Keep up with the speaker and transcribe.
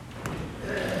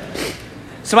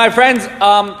So my friends,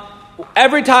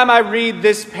 every time I read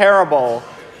this parable,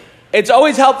 it's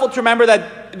always helpful to remember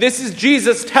that this is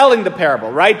Jesus telling the parable,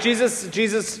 right?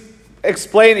 Jesus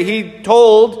explained, he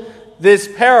told this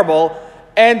parable.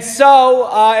 And so,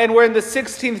 and we're in the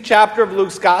 16th chapter of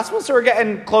Luke's gospel, so we're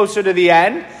getting closer to the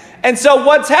end. And so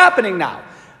what's happening now?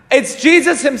 It's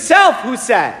Jesus himself who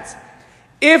says,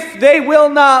 if they will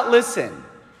not listen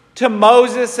to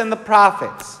Moses and the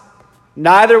prophets,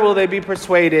 neither will they be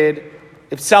persuaded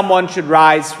if someone should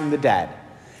rise from the dead.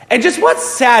 And just what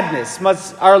sadness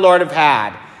must our Lord have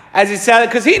had as he said it,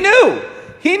 because he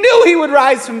knew he would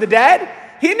rise from the dead.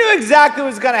 He knew exactly what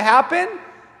was going to happen.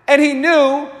 And he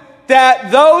knew that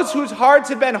those whose hearts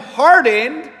had been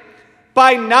hardened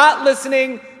by not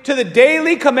listening to the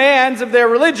daily commands of their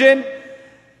religion,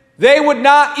 they would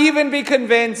not even be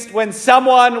convinced when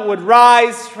someone would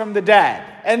rise from the dead.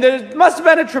 And there must have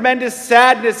been a tremendous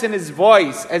sadness in his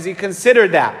voice as he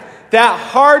considered that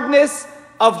hardness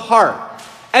of heart.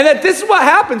 And that this is what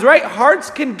happens, right? Hearts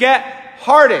can get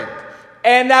hardened.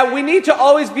 And that we need to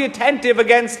always be attentive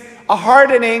against a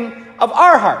hardening of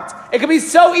our hearts. It can be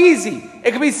so easy.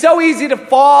 It can be so easy to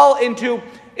fall into,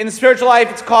 in the spiritual life,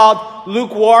 it's called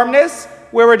lukewarmness,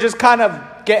 where we're just kind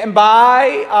of getting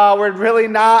by. We're really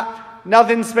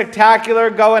nothing spectacular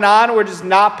going on. We're just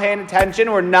not paying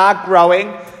attention. We're not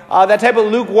growing. That type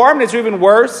of lukewarmness, or even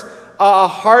worse, a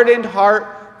hardened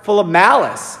heart full of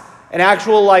malice, an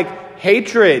actual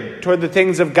hatred toward the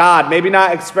things of God. Maybe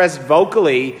not expressed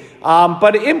vocally,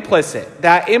 but implicit.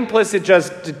 That implicit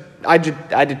I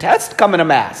detest coming to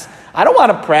Mass. I don't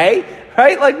want to pray,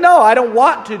 right? No, I don't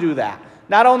want to do that.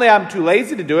 Not only I'm too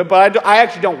lazy to do it, but I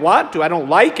actually don't want to. I don't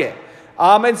like it.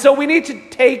 And so we need to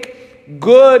take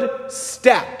good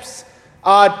steps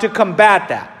to combat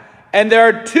that. And there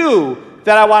are two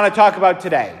that I want to talk about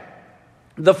today.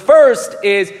 The first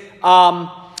is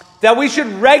that we should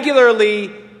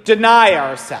regularly deny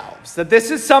ourselves. That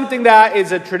this is something that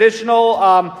is a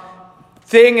traditional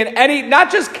thing in any,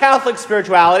 not just Catholic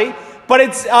spirituality, but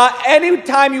it's any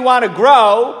time you want to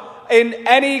grow in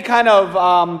any kind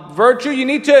of virtue, you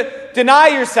need to deny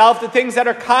yourself the things that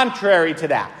are contrary to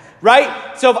that,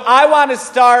 right? So if I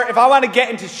want to get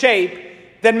into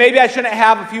shape, then maybe I shouldn't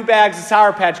have a few bags of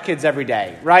Sour Patch Kids every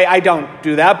day, right? I don't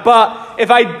do that. But if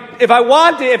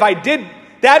I did,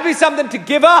 that'd be something to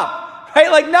give up,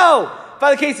 right? No,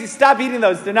 Father Casey, stop eating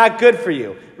those. They're not good for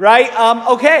you, right?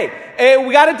 Okay.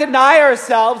 We got to deny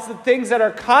ourselves the things that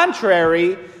are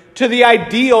contrary to the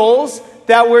ideals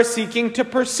that we're seeking to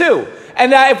pursue.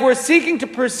 And that if we're seeking to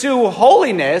pursue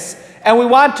holiness and we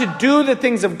want to do the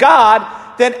things of God,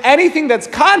 then anything that's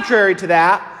contrary to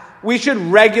that, we should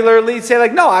regularly say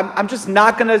no, I'm just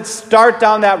not going to start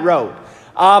down that road.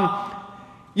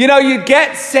 You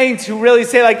get saints who really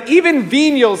say even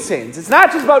venial sins. It's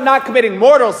not just about not committing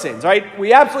mortal sins, right?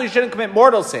 We absolutely shouldn't commit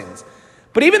mortal sins.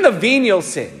 But even the venial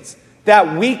sins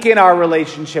that weaken our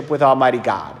relationship with Almighty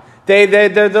God. They're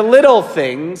the little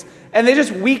things, and they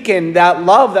just weaken that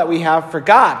love that we have for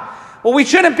God. Well, we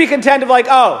shouldn't be content of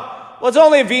it's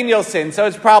only a venial sin, so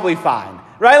it's probably fine.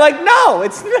 Right? No,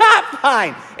 it's not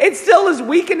fine. It still is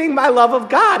weakening my love of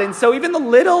God. And so even the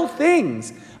little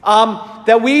things,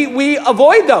 that we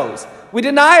avoid those. We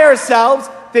deny ourselves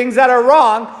things that are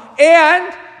wrong.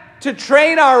 And to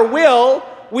train our will,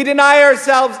 we deny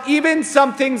ourselves even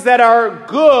some things that are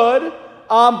good,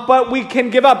 but we can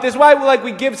give up. This is why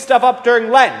we give stuff up during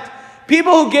Lent.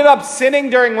 People who give up sinning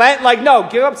during Lent, no,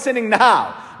 give up sinning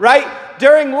now. Right?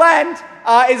 During Lent,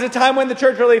 is a time when the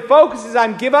church really focuses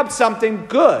on give up something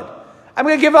good. I'm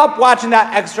going to give up watching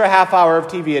that extra half hour of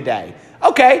TV a day.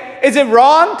 Okay, is it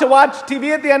wrong to watch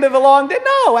TV at the end of a long day?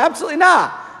 No, absolutely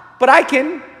not. But I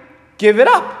can give it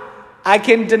up. I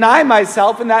can deny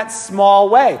myself in that small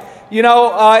way. In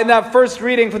that first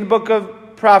reading from the book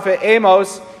of prophet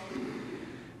Amos,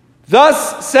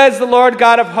 thus says the Lord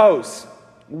God of hosts,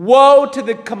 woe to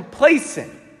the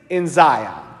complacent in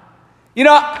Zion.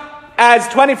 As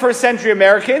 21st century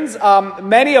Americans,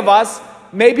 many of us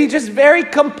may be just very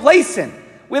complacent.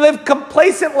 We live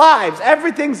complacent lives.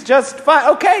 Everything's just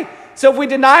fine. Okay, so if we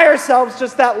deny ourselves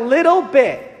just that little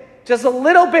bit, just a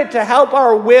little bit to help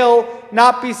our will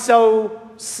not be so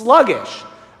sluggish.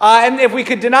 And if we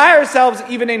could deny ourselves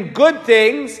even in good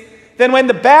things, then when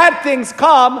the bad things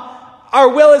come, our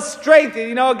will is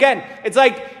strengthened. Again, it's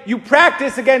you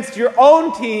practice against your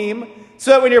own team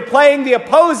so that when you're playing the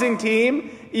opposing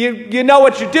team, you know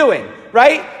what you're doing,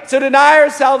 right? So deny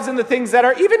ourselves in the things that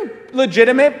are even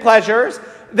legitimate pleasures.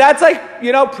 That's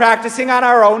practicing on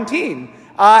our own team.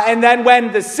 And then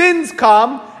when the sins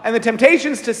come and the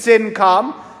temptations to sin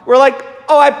come, we're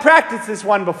oh, I practiced this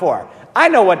one before. I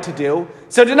know what to do.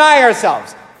 So deny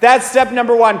ourselves. That's step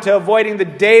number 1 to avoiding the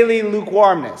daily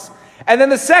lukewarmness. And then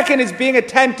the second is being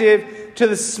attentive to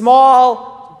the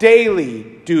small daily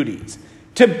duties,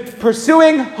 to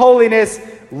pursuing holiness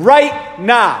right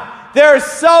now. There are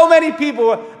so many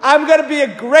people who, I'm going to be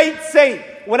a great saint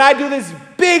when I do this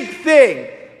big thing.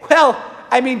 Well,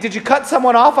 I mean, did you cut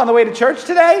someone off on the way to church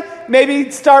today?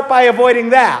 Maybe start by avoiding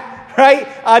that, right?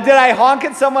 Did I honk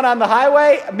at someone on the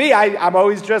highway? I'm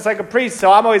always dressed like a priest,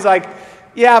 so I'm always like,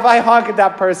 yeah, if I honk at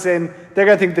that person, they're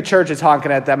going to think the church is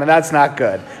honking at them, and that's not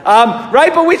good.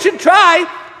 Right? But we should try.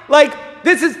 Like,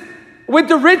 this is, with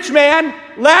the rich man,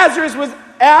 Lazarus was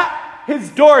at his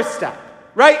doorstep,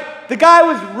 right? The guy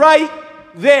was right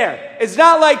there. It's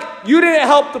not like you didn't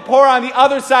help the poor on the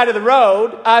other side of the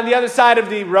road, or the other side of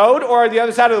the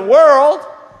world.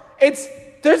 There's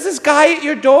this guy at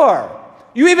your door.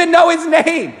 You even know his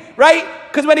name, right?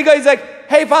 Because when he goes, he's like,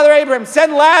 hey, Father Abraham,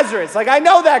 send Lazarus. Like, I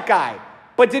know that guy.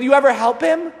 But did you ever help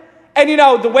him? And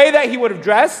the way that he would have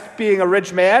dressed, being a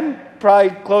rich man,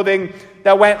 probably clothing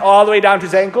that went all the way down to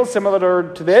his ankles,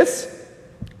 similar to this,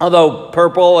 although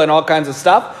purple and all kinds of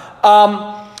stuff.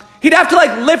 He'd have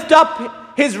to lift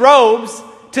up his robes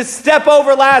to step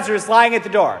over Lazarus lying at the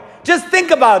door. Just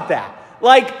think about that.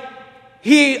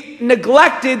 He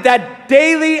neglected that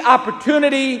daily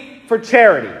opportunity for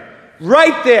charity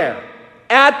right there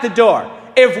at the door.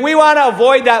 If we want to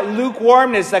avoid that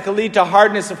lukewarmness that could lead to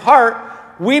hardness of heart,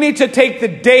 we need to take the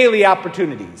daily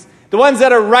opportunities, the ones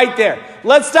that are right there.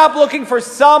 Let's stop looking for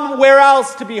somewhere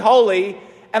else to be holy,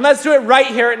 and let's do it right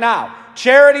here and now.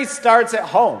 Charity starts at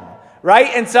home, right?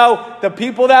 And so the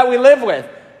people that we live with,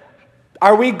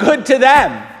 are we good to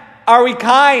them? Are we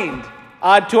kind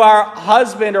to our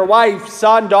husband or wife,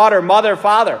 son, daughter, mother,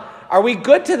 father? Are we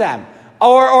good to them?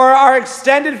 Or our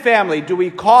extended family, do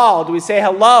we call? Do we say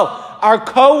hello? Our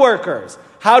coworkers,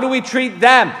 how do we treat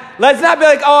them? Let's not be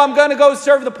like, I'm going to go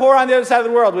serve the poor on the other side of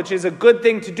the world, which is a good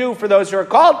thing to do for those who are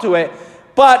called to it.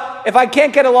 But if I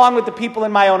can't get along with the people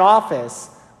in my own office,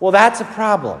 well, that's a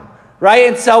problem, right?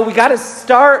 And so we got to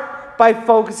start by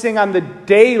focusing on the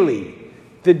daily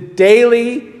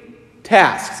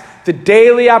tasks, the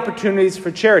daily opportunities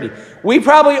for charity. We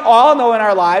probably all know in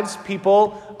our lives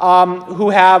people who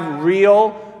have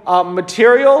real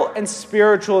material and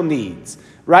spiritual needs,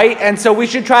 right? And so we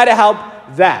should try to help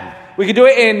them. We can do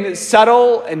it in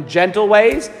subtle and gentle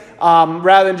ways.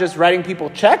 Rather than just writing people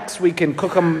checks, we can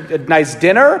cook them a nice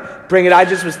dinner, bring it. I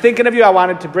just was thinking of you. I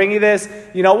wanted to bring you this.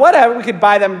 Whatever. We could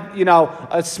buy them,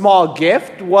 a small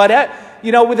gift. Whatever.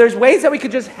 There's ways that we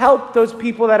could just help those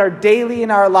people that are daily in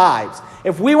our lives.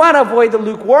 If we want to avoid the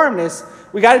lukewarmness,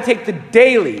 we got to take the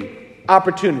daily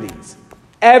opportunities.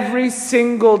 Every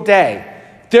single day,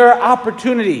 there are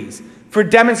opportunities for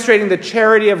demonstrating the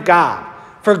charity of God,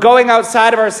 for going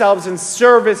outside of ourselves in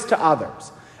service to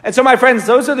others. And so, my friends,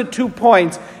 those are the 2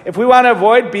 points. If we want to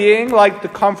avoid being like the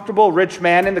comfortable rich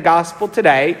man in the gospel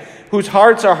today, whose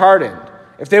hearts are hardened,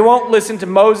 if they won't listen to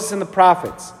Moses and the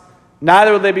prophets,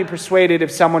 neither will they be persuaded if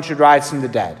someone should rise from the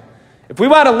dead. If we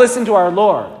want to listen to our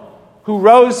Lord, who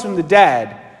rose from the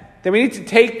dead, then we need to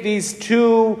take these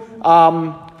 2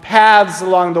 paths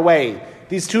along the way,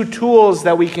 these 2 tools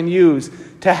that we can use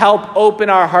to help open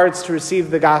our hearts to receive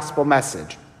the gospel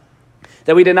message.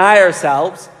 That we deny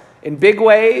ourselves in big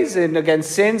ways and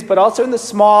against sins, but also in the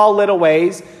small little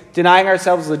ways, denying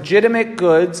ourselves legitimate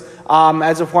goods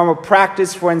as a form of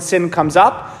practice for when sin comes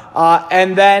up,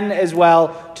 and then as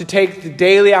well to take the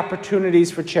daily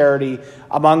opportunities for charity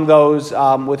among those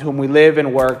with whom we live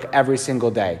and work every single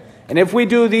day. And if we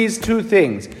do these 2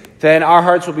 things, then our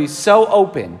hearts will be so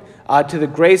open to the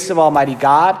grace of Almighty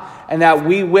God, and that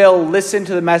we will listen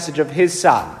to the message of His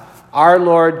Son, our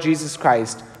Lord Jesus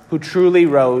Christ, who truly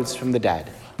rose from the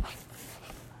dead.